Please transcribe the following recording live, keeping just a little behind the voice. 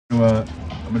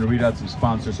I'm gonna read out some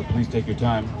sponsors, so please take your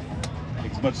time.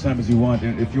 Take as much time as you want.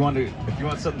 And if you want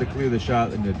something to clear the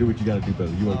shot, then do what you gotta do,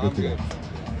 brother. You are good to go.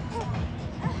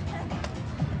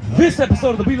 This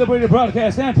episode of the Be Liberated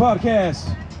broadcast and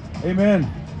podcast. Amen.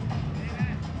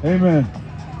 Amen.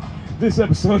 This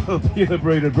episode of the Be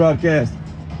Liberated broadcast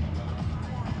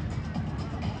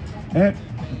and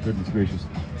goodness gracious.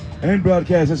 And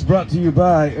broadcast is brought to you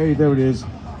by, hey, there it is.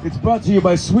 It's brought to you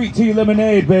by Sweet Tea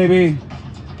Lemonade, baby.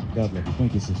 God bless you.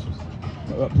 Thank you, sisters.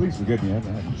 Please forgive me. I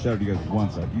haven't shouted you guys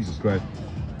once. Jesus Christ.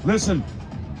 Listen.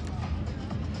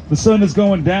 The sun is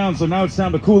going down, so now it's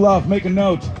time to cool off. Make a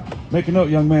note. Make a note,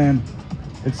 young man.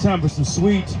 It's time for some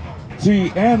sweet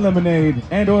tea and lemonade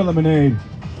and or lemonade.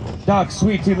 Doc,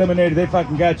 Sweet Tea Lemonade, they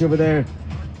fucking got you over there.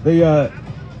 They,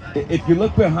 if you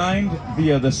look behind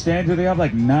the stand here, they have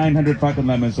like 900 fucking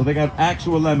lemons. So they got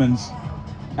actual lemons.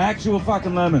 Actual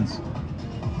fucking lemons.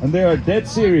 And they are dead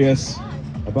serious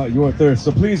about your thirst.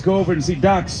 So please go over and see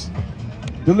Doc's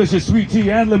delicious sweet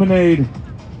tea and lemonade.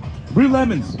 Real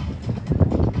lemons.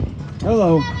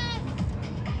 Hello.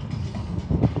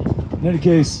 In any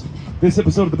case, this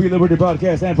episode of the Be Liberated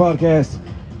podcast and podcast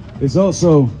is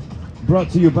also brought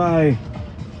to you by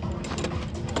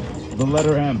the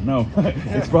letter M. No,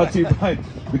 it's brought to you by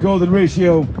the Golden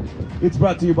Ratio. It's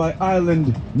brought to you by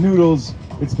Island Noodles.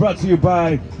 It's brought to you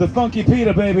by the Funky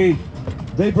Pita, baby.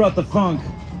 They brought the funk,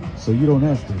 so you don't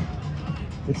have to.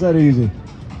 It's that easy.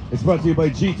 It's brought to you by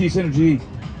GT Synergy.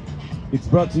 It's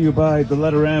brought to you by the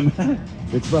letter M.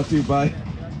 It's brought to you by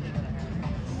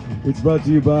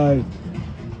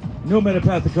Nomad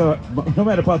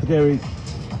Apothecary,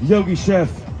 Yogi Chef,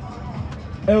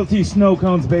 LT Snow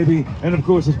Cones, baby. And of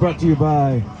course, it's brought to you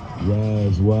by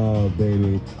Rise Wild,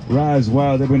 baby. Rise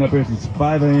Wild, they've been up here since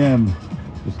 5 a.m.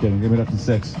 Just kidding, they've been up to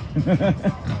 6.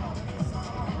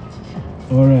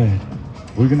 All right,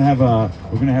 we're gonna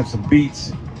have some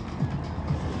beats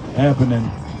happening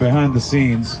behind the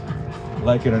scenes.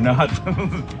 Like it or not,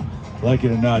 like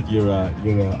it or not,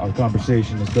 our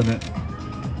conversation is gonna.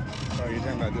 Oh, you're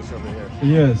talking about this over here.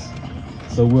 Yes.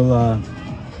 So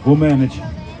we'll manage.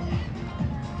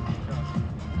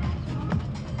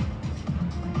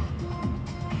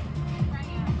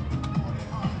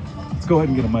 Let's go ahead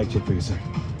and get a mic check for you, sir.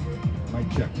 Mic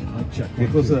check. Mic check.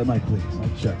 Get close to that mic, please.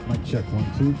 Mic check. Mic check. 1,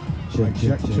 2. Check, Mic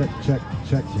check. check, Check. Check.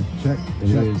 Check. Check. It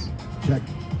Check. is. Check.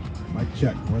 Mic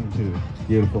check. 1, 2.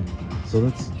 Beautiful. So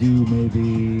let's do maybe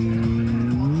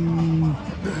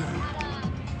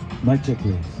mic check,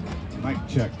 please. Mic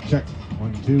check. Check.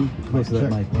 1, 2. Close to that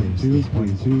mic, please. 1, 2. Please,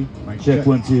 1, 2. Mic check.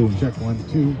 1, 2. Check. 1,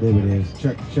 2. There it is.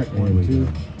 Check. Check. There we 1, 2.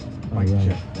 go. Mic All right.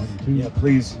 check. 1, 2. Yeah,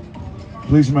 please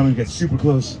remember to get super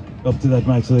close up to that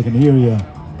mic so they can hear you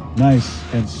nice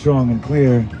and strong and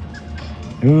clear.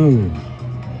 Ooh.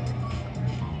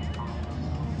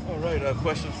 All right,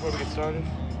 questions before we get started?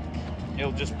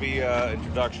 It'll just be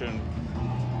introduction.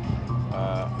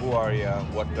 Who are you?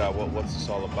 What's this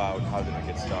all about? How did it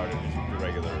get started? Just your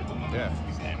regular,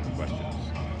 standard questions.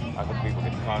 How can people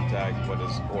get in contact? What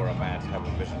does Aura Mat have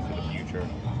a vision for the future?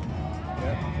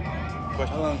 Yeah.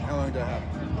 Questions? How long do I have?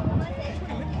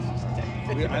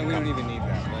 We don't even need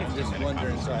that. But I'm just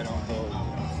wondering so I don't go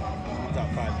without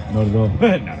 5 minutes. Not at all.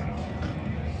 No.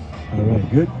 All right,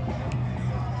 good.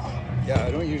 Yeah,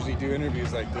 I don't usually do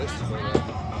interviews like this. But,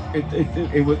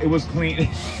 It was clean.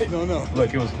 no.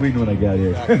 Look, it was clean when I got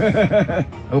here.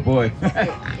 Exactly. Oh boy.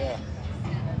 Yeah.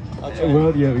 I'll try.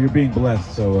 Well, yeah, you're being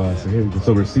blessed, so here we go.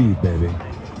 So receive, baby.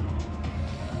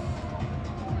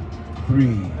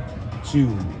 3, 2,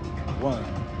 1,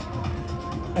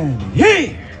 and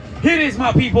here it is,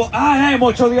 my people. I am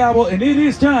Ocho Diablo, and it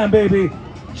is time, baby.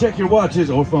 Check your watches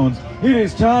or phones. It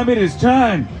is time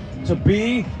to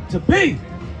be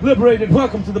liberated.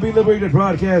 Welcome to the Be Liberated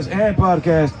broadcast and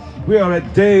podcast. We are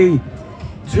at day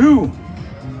 2.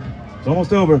 It's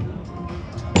almost over.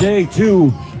 Day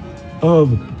 2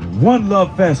 of One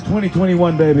Love Fest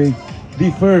 2021, baby.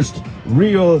 The first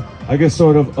real, I guess,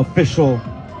 sort of official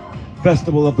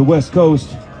festival of the West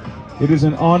Coast. It is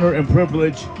an honor and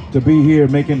privilege to be here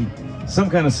making some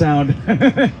kind of sound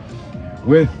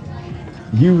with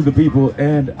you, the people,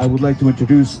 and I would like to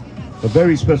introduce a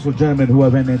very special gentleman who I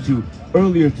ran into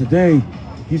earlier today.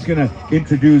 He's gonna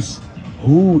introduce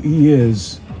who he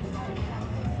is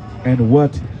and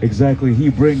what exactly he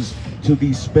brings to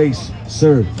the space.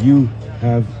 Sir, you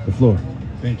have the floor.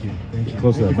 Thank you.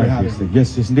 Close to that Thank you for mic, having please. me.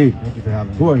 Yes, indeed. Thank you for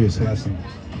having me. Who are you, sir? Blessing.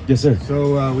 Yes, sir.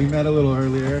 So we met a little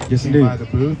earlier. Yes, Came indeed. by the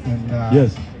booth and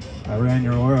Yes. I ran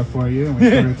your aura for you, and we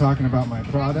started talking about my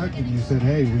product, and you said,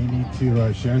 "Hey, we need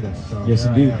to share this." So Yes,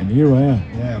 here I indeed. am. And here I am.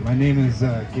 Yeah, my name is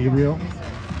Gabriel,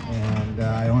 and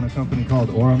I own a company called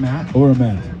Aura Mat. Aura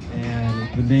Mat.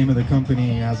 the name of the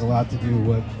company has a lot to do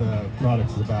with what the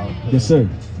product's about. Yes, sir.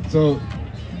 So,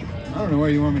 I don't know where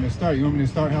you want me to start. You want me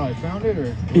to start how I found it,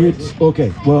 or? It's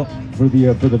okay. Well, for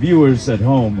the viewers at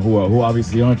home who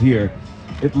obviously aren't here,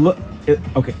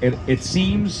 it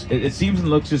seems and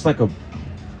looks just like a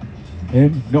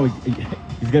him. No,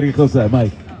 he's got to get close to that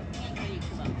mic.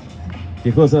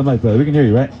 Get close to that mic, brother. We can hear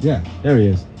you, right? Yeah. There he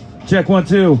is. Check 1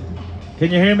 2.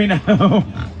 Can you hear me now?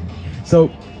 So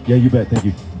yeah, you bet. Thank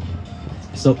you.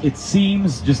 So it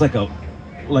seems just like a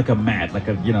mat, like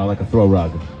a throw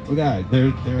rug. Well, there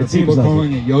are It seems people like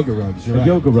calling it yoga rugs. You're A right.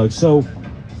 yoga rug. So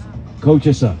coach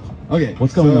us up. Okay.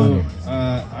 What's going on here?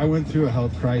 I went through a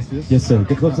health crisis. Yes, sir.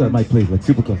 Get close to that mic, please. Like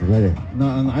super close, right here. No,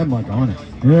 I'm like on it.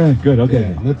 Yeah, good.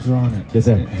 Okay. Yeah, lips are on it. Yes,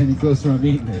 sir. Any closer, I'm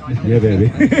eating it. Yeah,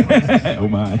 baby. Oh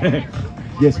my.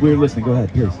 Yes, we're listening. Go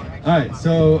ahead, please. All right,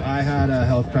 so I had a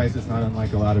health crisis, not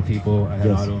unlike a lot of people. I had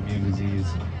Yes. autoimmune disease,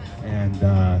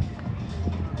 and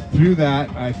through that,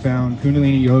 I found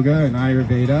Kundalini Yoga and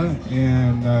Ayurveda,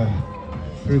 and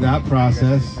through that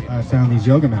process, I found these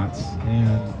yoga mats,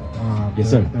 and Yes,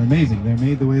 they're, sir. they're amazing. They're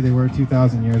made the way they were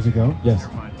 2,000 years ago. Yes.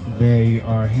 They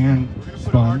are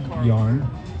hand-spun yarn,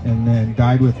 and then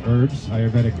dyed with herbs,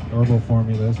 Ayurvedic herbal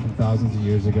formulas from thousands of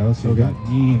years ago. So you've Okay. got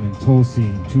neem and tulsi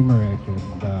and turmeric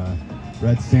and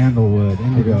red sandalwood,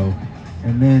 indigo.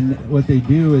 And then what they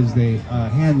do is they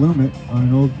hand loom it on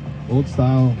an old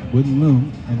style wooden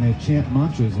loom, and they chant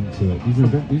mantras into it.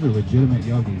 These are legitimate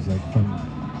yogis, like from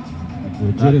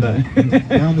legitimate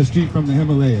down the street from the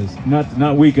Himalayas.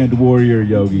 Not weekend warrior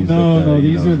yogis. No, but,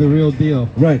 these are the real deal.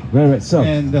 Right. So.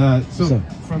 And so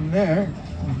from there,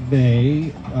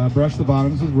 they brush the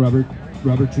bottoms with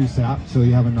rubber tree sap, so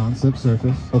you have a non-slip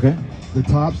surface. Okay. The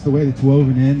tops, the way it's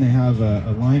woven in, they have a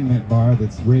alignment bar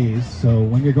that's raised, so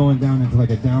when you're going down into like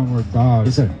a downward dog,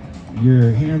 Yes, sir.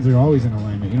 your hands are always in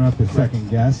alignment. You don't have to second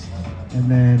guess. And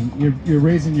then you're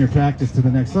raising your practice to the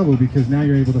next level, because now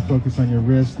you're able to focus on your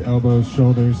wrist, elbows,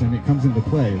 shoulders, and it comes into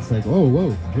play. It's like, oh, whoa,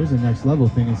 here's a next level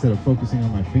thing instead of focusing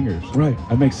on my fingers. Right.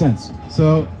 That makes sense.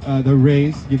 So the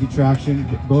raise give you traction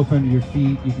both under your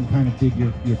feet. You can kind of dig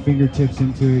your fingertips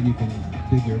into it. You can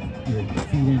dig your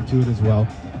feet into it as well.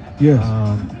 Yes.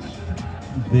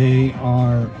 They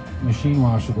are machine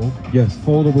washable. Yes.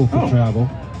 Foldable for Oh. travel.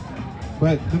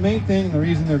 But the main thing, the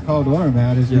reason they're called Aura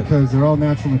Mat is Yes. because they're all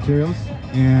natural materials,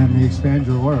 and they expand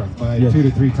your aura by Yes. 2 to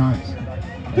 3 times.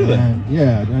 Do they? And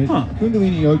yeah, Huh.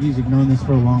 Kundalini yogis have known this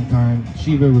for a long time.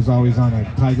 Shiva was always on a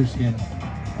tiger skin.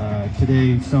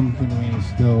 Today, some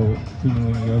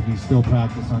Kundalini yogis still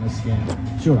practice on a skin.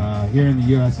 Sure. Here in the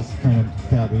U.S., it's kind of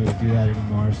taboo to do that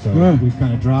anymore, so Yeah. we've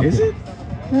kind of dropped Is it?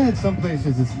 Yeah, in some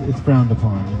places it's frowned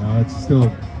upon. You know, it's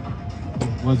still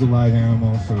it was a live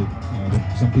animal, so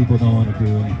some people don't want to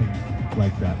do anything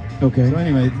like that. Okay. So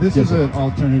anyway, this Yes, is sir. an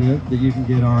alternative that you can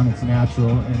get on. It's natural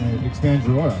and it expands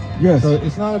your aura. Yes. So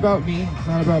it's not about me. It's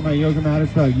not about my yoga mat.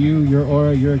 It's about you, your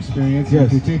aura, your experience. And Yes.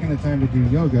 if you're taking the time to do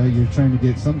yoga, you're trying to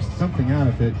get something out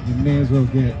of it. You may as well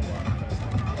get,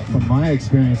 from my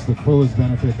experience, the fullest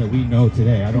benefit that we know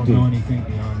today. I don't Indeed. know anything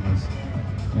beyond this.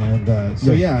 And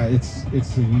so Yes. yeah,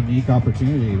 it's a unique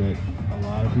opportunity that a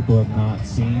lot of people have not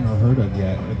seen or heard of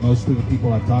yet. And most of the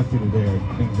people I've talked to today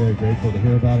have been very grateful to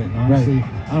hear about it. And honestly,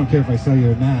 I don't care if I sell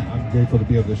you a mat. I'm grateful to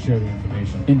be able to share the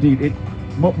information. Indeed.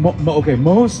 Okay.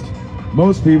 Most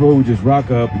people who just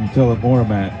rock up and you tell them Aura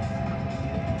Mat,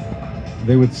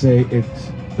 they would say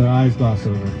it's Their eyes gloss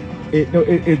over.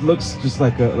 it looks just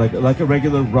like a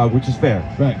regular rug, which is fair.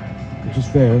 Right. Which is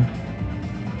fair.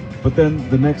 But then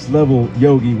the next level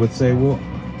yogi would say, well,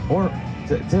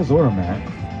 it says Aura Mat.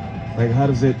 Like, how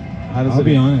does it? I'll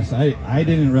be honest, I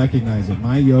didn't recognize it.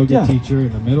 My yoga Yeah. teacher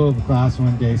in the middle of the class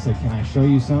one day said, "Can I show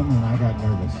you something?" And I got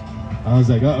nervous. I was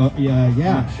like, "Uh-oh,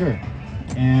 yeah, sure."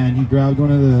 And he grabbed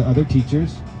one of the other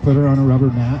teachers, put her on a rubber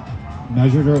mat,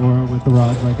 measured her aura with the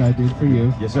rods like I did for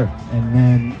you, Yes, sir. and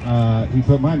then he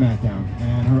put my mat down,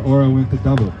 and her aura went to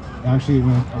double. Actually, it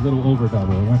went a little over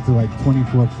double. It went to like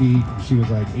 24 feet. And she was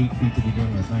like 8 feet to begin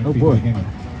with, 9 Oh, feet boy. to begin with.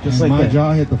 Just And like my that.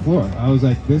 jaw hit the floor. I was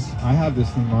like, I have this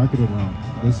thing marketed wrong.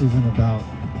 This isn't about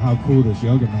how cool this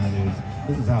yoga mat is.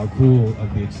 This is how cool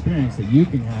of the experience that you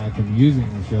can have from using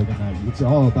this yoga mat. It's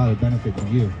all about a benefit to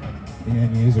you, the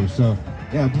end user. So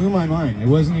yeah, it blew my mind. It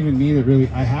wasn't even me that really,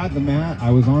 I had the mat, I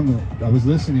was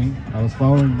listening, I was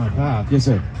following my path. Yes,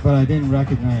 sir. But I didn't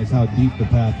recognize how deep the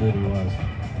path really was.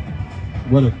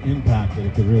 What an impact that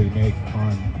it could really make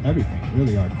on everything,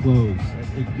 really our clothes.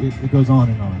 It goes on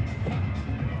and on.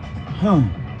 Huh.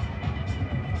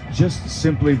 Just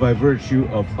simply by virtue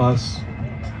of us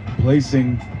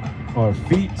placing our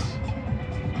feet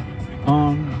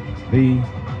on the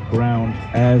ground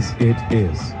as it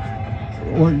is.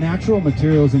 or natural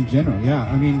materials in general. Yeah,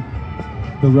 I mean,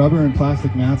 the rubber and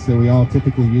plastic mats that we all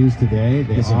typically use today,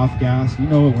 they Yes, sir. off gas. You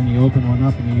know it when you open one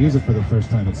up and you use it for the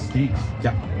first time, it stinks.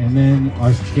 Yeah. And then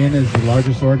our skin is the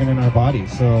largest organ in our body,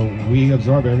 so we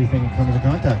absorb everything that comes in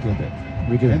contact with it.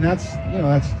 We do. And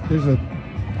there's a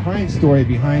crying story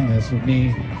behind this with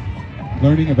me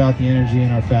learning about the energy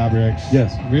in our fabrics.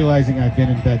 Yes. Realizing I've been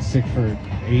in bed sick for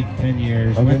 8-10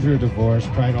 years, Okay. went through a divorce,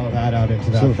 cried all that out into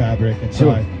that Sure. fabric, and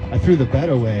so Sure. I threw the bed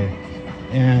away,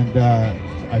 and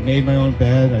I made my own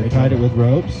bed. I tied it with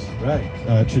ropes, Right.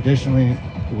 traditionally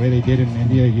the way they did in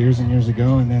India years and years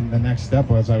ago. And then the next step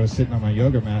was I was sitting on my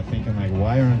yoga mat thinking, like,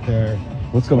 why aren't there?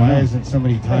 What's going Why on? isn't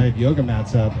somebody tied yoga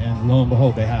mats up? And lo and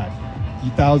behold, they had.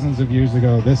 Thousands of years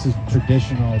ago, this is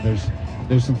traditional.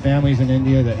 There's some families in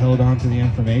India that held on to the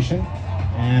information,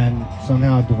 and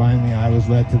somehow divinely I was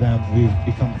led to them. We've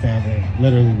become family.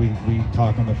 Literally, we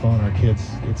talk on the phone. Our kids.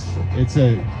 It's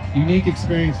a unique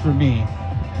experience for me,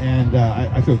 and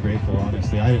I feel grateful.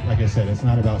 Honestly, like I said, it's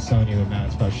not about selling you the mat.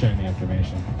 It's about sharing the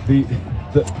information.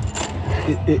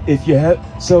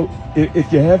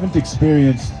 If you haven't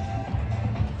experienced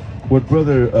what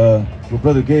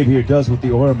brother Gabe here does with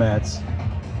the aura mats,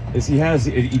 is he does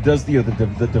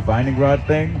the divining rod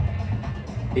thing.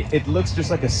 It looks just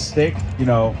like a stick, you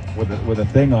know, with a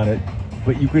thing on it,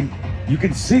 but you can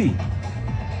see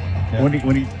when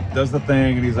he does the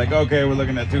thing, and he's like, okay, we're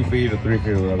looking at 2 feet or 3 feet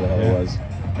or whatever the hell it was,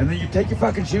 and then you take your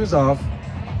fucking shoes off,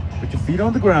 put your feet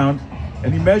on the ground,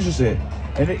 and he measures it,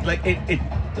 and it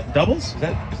doubles. Is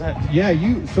that? Yeah,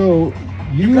 you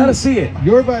gotta see it.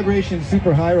 Your vibration's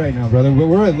super high right now, brother.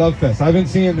 We're at Love Fest. I've been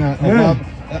seeing that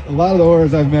a lot of the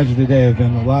auras I've measured today have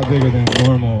been a lot bigger than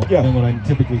normal than what I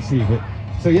typically see. But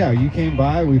so yeah, you came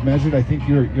by. We've measured. I think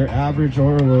your average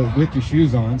aura with your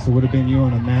shoes on, so would have been you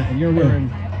on a mat, and you're wearing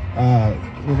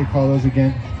what do they call those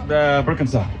again?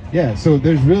 Birkenstock. Yeah. So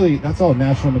that's all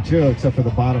natural material except for the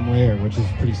bottom layer, which is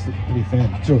pretty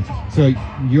thin. Sure. So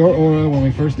your aura when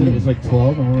we first did it was like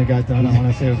 12, and when we got done, I want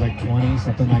to say it was like 20,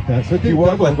 something like that. So it did You walk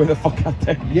double. like, where the fuck out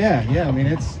there? Yeah. I mean,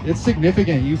 it's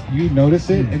significant. You notice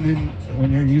it, and then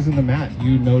when you're using the mat,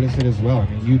 you notice it as well. I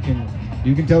mean, you can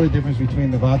tell the difference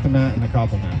between the Vata mat and the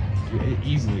Kapha mat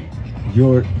easily.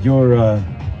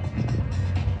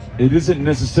 It isn't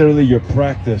necessarily your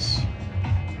practice.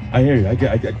 I hear you. I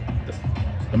get.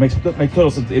 It makes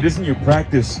total sense. It isn't your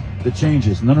practice that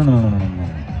changes. No.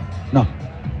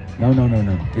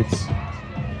 It's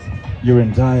your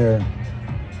entire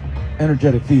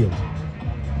energetic field.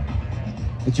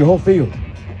 It's your whole field.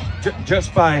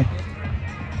 Just by,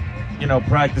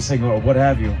 practicing or what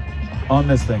have you on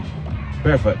this thing.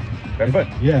 Barefoot.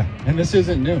 Yeah, and this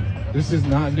isn't new. This is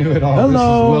not new at all. Hello. This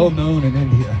is well known in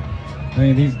India. I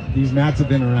mean, these mats have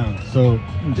been around. So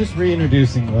just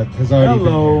reintroducing what has already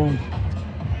been here.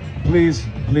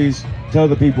 Please tell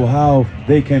the people how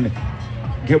they can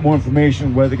get more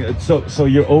information. Where they can, so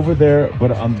you're over there,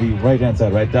 but on the right hand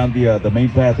side, right down the main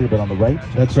path here, but on the right.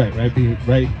 That's right. Right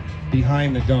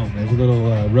behind the dome. There's a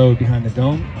little road behind the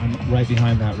dome. I'm right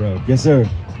behind that road. Yes, sir.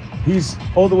 He's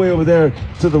all the way over there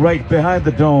to the right behind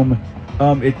the dome.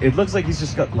 It looks like he's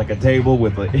just got like a table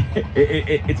with like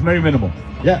it's very minimal.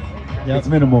 Yeah. It's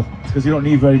minimal because you don't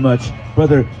need very much.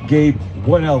 Brother Gabe,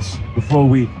 what else before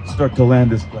we start to land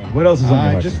this plane? What else is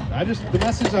on your heart? The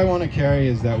message I want to carry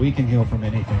is that we can heal from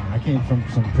anything. I came from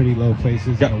some pretty low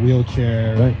places in a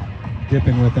wheelchair,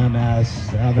 dipping with MS,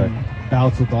 having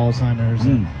bouts with Alzheimer's.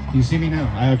 And you see me now.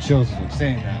 I have chills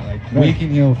saying that. Like we can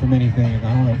heal from anything, and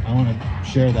I want to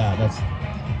share that. That's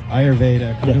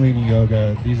Ayurveda, Kundalini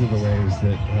Yoga. These are the ways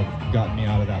that have gotten me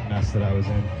out of that mess that I was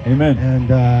in. Amen.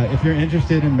 And if you're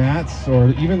interested in mats or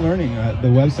even learning, the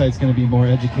website's going to be more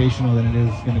educational than it is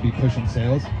going to be pushing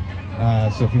sales.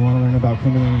 So if you want to learn about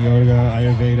Kundalini Yoga,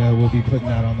 Ayurveda, we'll be putting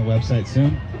that on the website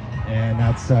soon. And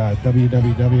that's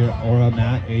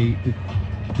www.auramat,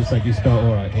 just like you spell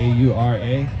aura,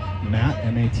 A-U-R-A, mat,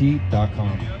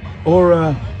 M-A-T.com.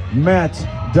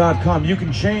 Auramat.com. You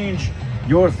can change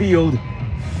your field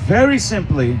very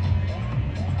simply.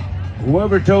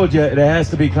 Whoever told you it has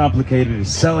to be complicated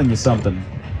is selling you something.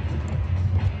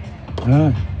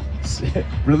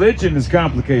 Religion is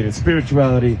complicated.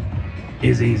 Spirituality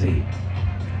is easy.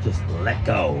 Just let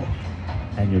go,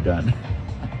 and you're done.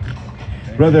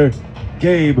 Brother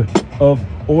Gabe of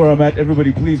Auramat.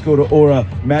 Everybody, please go to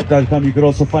auramat.com. You could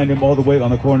also find him all the way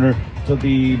on the corner to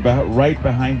the right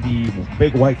behind the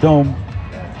big white dome.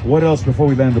 What else before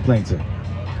we land the plane, sir?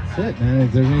 That's it, man.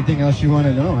 If there's anything else you want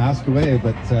to know, ask away.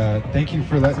 But thank you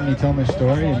for letting me tell my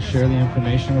story and share the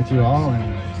information with you all. And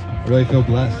I really feel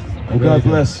blessed. Well, God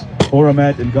bless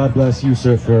Auramat, and God bless you,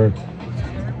 sir, for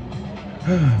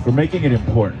making it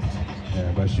important.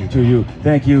 Yeah, bless you. To you.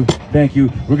 Thank you. Thank you.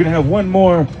 We're going to have one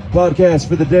more podcast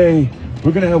for the day.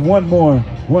 We're going to have one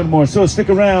more. So stick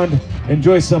around.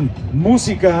 Enjoy some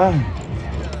música.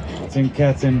 Cats and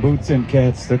cats and boots and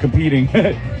cats. They're competing.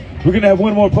 We're going to have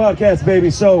one more podcast, baby.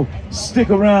 So stick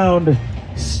around.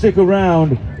 Stick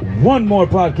around. One more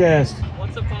podcast.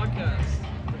 What's a podcast?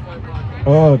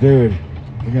 Oh, dude.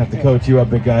 We're going to have to coach you up,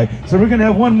 big guy. So we're going to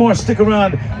have one more. Stick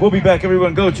around. We'll be back,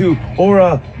 everyone. Go to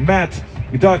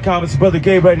auramat.com. It's Brother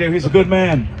Gabe right here. He's a good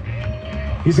man.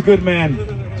 He's a good man.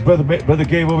 It's Brother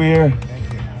Gabe over here.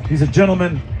 He's a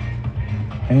gentleman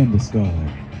and a scholar.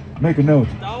 Make a note.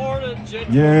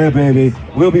 Yeah, baby.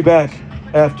 We'll be back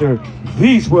after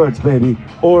these words, baby.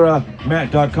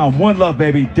 auramat.com. One love,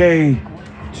 baby. Day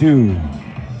 2.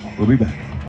 We'll be back.